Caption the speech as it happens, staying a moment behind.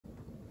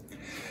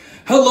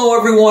Hello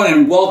everyone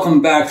and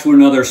welcome back to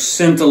another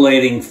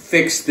scintillating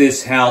Fix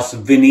This House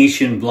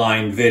Venetian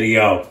blind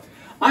video.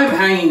 I'm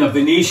hanging a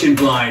Venetian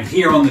blind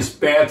here on this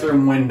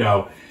bathroom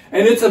window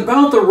and it's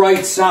about the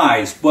right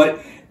size,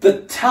 but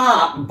the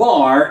top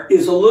bar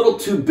is a little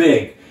too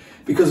big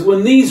because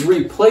when these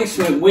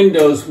replacement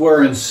windows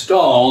were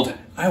installed,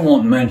 I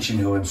won't mention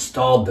who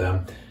installed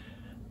them,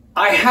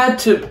 I had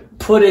to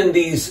put in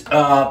these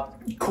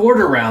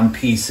quarter round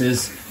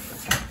pieces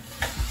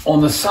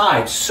on the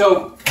side.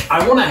 So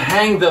I want to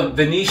hang the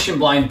Venetian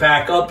blind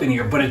back up in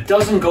here, but it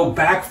doesn't go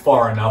back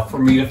far enough for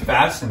me to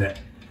fasten it.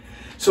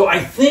 So I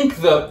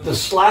think the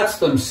slats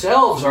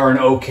themselves are an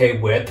okay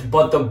width,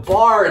 but the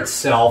bar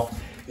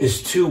itself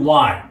is too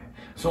wide.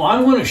 So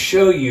I'm going to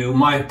show you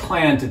my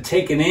plan to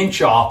take an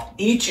inch off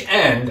each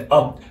end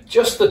of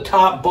just the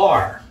top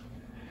bar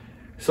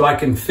so I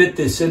can fit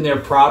this in there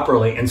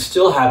properly and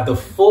still have the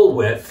full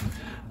width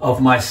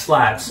of my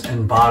slats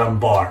and bottom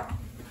bar.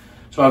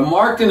 So I've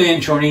marked an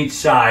inch on each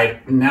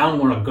side. Now I'm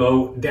going to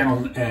go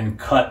down and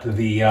cut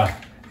the an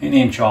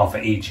inch off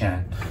of each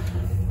end.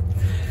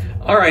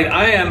 All right,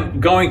 I am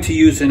going to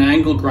use an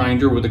angle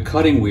grinder with a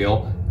cutting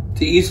wheel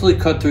to easily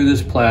cut through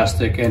this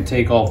plastic and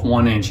take off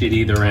 1 inch at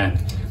either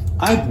end.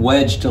 I've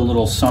wedged a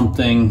little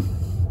something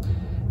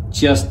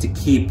just to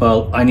keep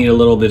I need a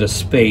little bit of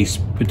space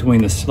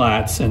between the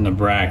slats and the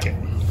bracket.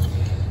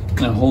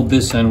 Now hold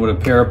this end with a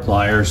pair of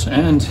pliers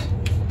and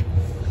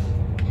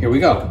here we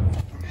go.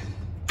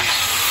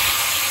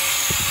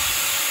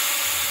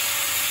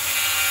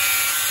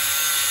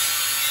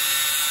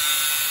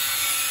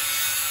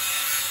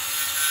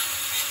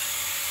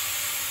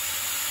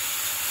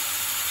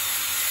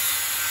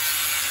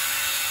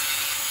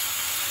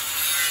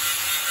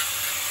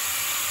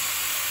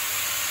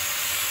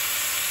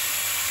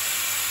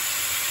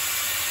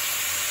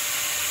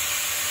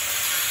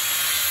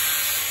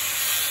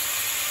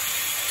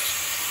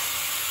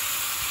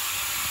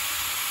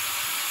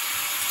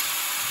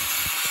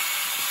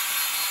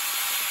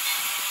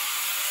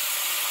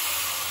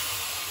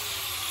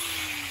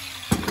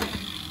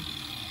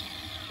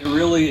 It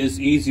really is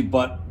easy,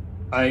 but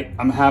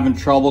I'm having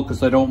trouble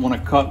because I don't want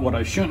to cut what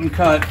I shouldn't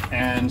cut,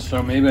 and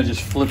so maybe I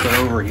just flip it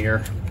over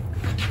here.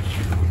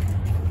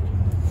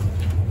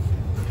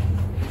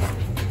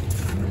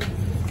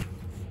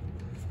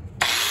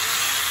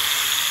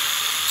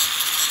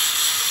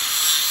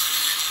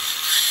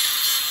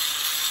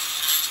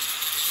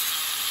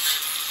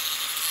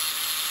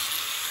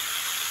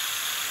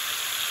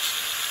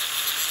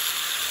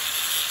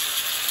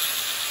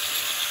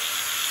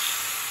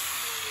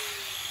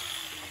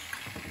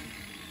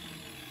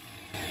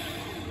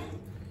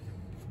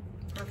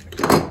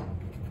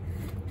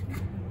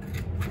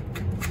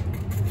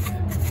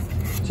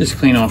 Just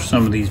clean off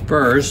some of these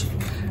burrs,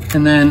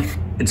 and then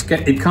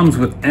it comes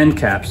with end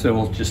caps, so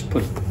we'll just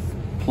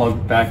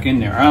plug back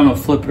in there. I'm gonna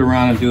flip it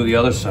around and do the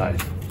other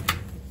side.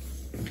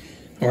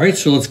 All right,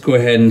 so let's go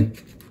ahead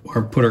and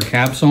put our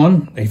caps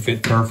on. They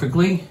fit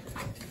perfectly.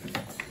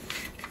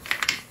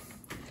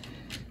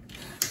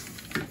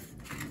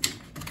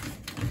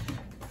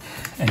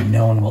 And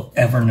no one will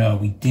ever know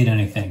we did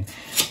anything.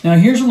 Now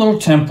here's a little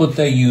template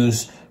they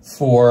use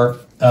for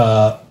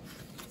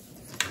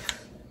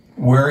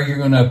where you're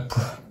gonna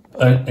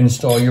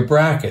install your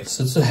brackets.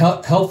 It's a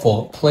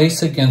helpful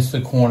place against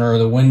the corner of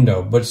the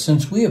window, but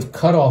since we have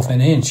cut off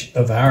an inch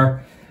of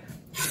our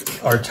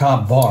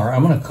top bar,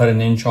 I'm gonna cut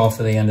an inch off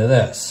of the end of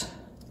this.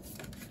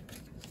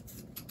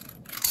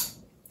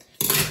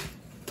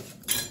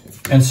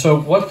 And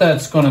so what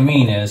that's gonna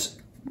mean is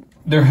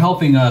they're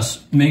helping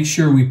us make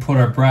sure we put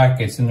our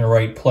brackets in the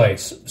right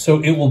place.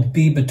 So it will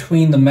be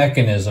between the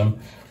mechanism,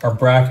 our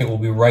bracket will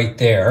be right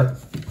there.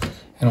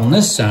 And on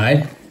this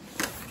side,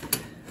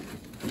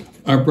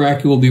 our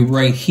bracket will be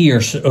right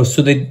here.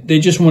 So they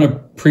just want to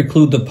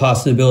preclude the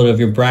possibility of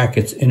your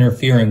brackets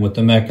interfering with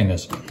the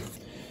mechanism.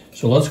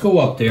 So let's go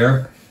up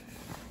there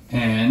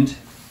and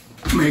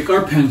make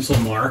our pencil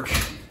mark.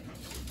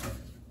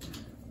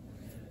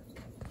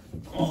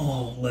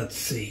 Oh, let's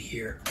see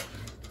here.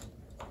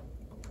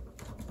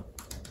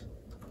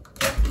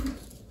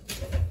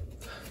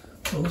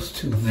 Those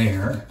two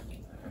there,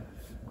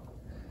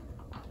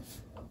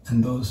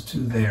 and those two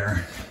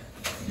there.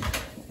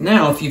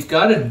 Now, if you've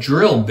got a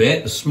drill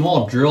bit, a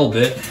small drill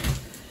bit,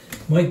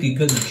 it might be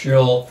good to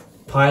drill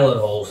pilot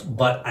holes,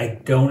 but I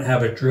don't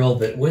have a drill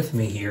bit with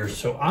me here,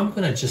 so I'm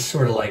gonna just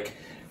sort of like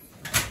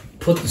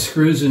put the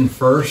screws in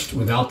first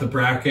without the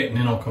bracket, and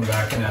then I'll come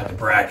back and add the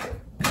bracket.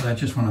 I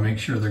just wanna make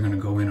sure they're gonna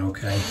go in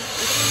okay.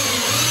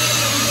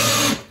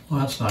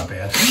 Well, that's not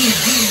bad.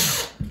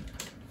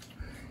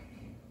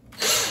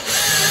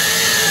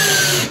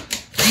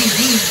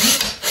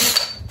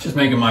 Just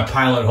making my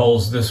pilot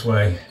holes this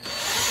way,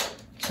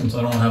 since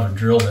I don't have a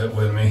drill bit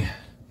with me.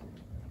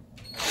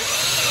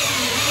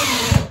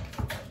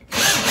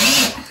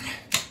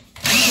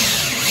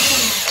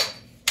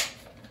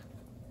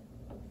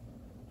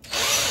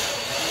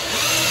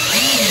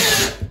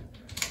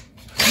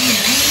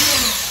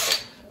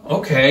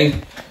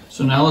 Okay,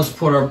 so now let's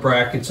put our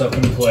brackets up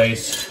in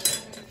place.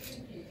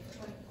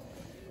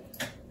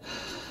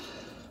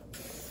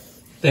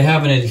 They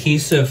have an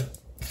adhesive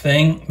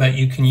thing that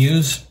you can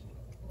use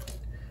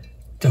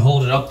to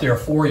hold it up there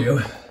for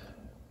you.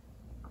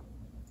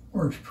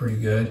 Works pretty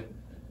good.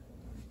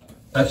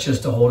 That's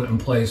just to hold it in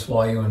place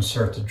while you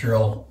insert the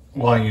drill,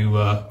 while you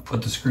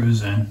put the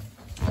screws in.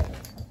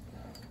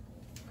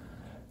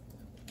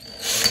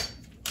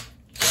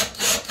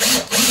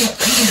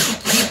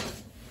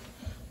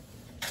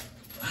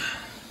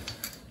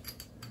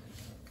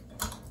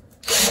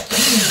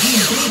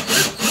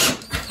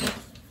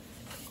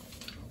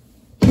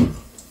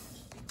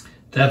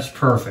 That's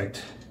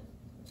perfect.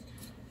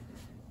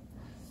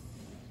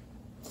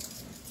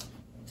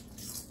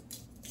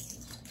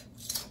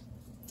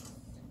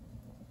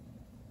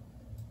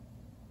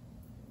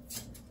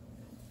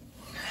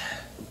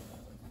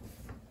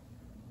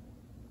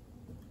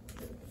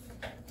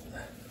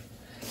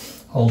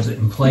 Holds it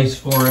in place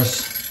for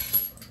us.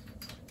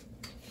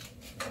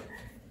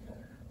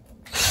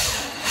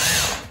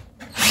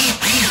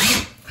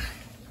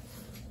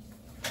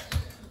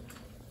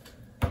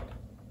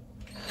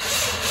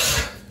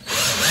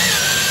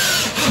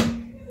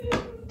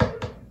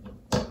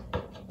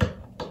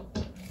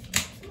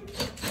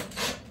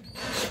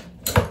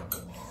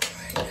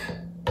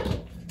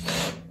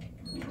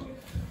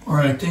 All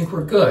right, I think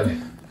we're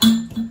good.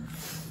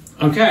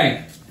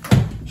 Okay,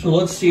 so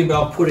let's see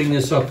about putting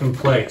this up in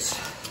place.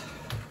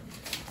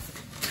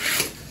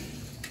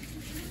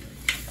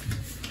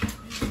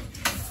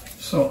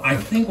 So I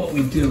think what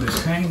we do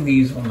is hang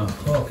these on the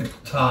hook at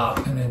the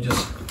top and then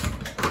just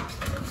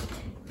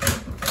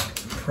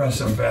press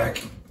them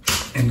back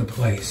into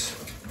place.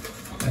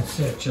 That's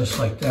it, just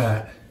like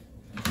that.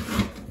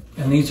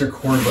 And these are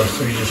cordless,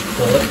 so you just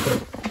pull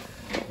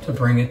it to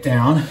bring it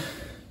down.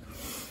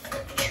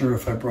 Not sure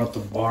if I brought the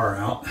bar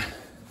out.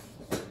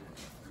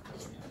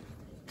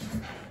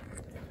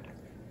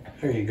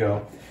 There you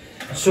go.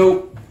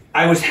 So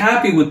I was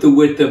happy with the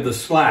width of the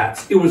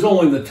slats. It was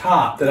only the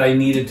top that I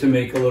needed to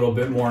make a little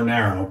bit more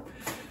narrow.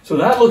 So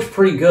that looks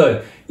pretty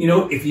good. You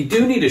know, if you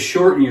do need to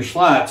shorten your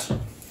slats,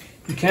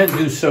 you can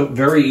do so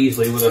very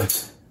easily with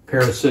a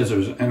pair of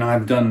scissors, and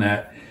I've done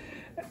that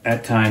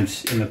at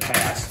times in the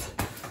past.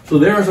 So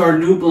there's our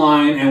new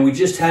blind, and we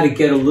just had to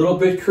get a little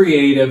bit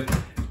creative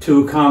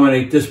to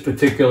accommodate this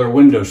particular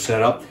window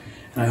setup.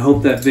 And I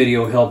hope that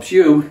video helps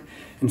you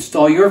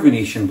install your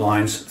Venetian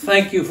blinds.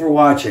 Thank you for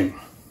watching.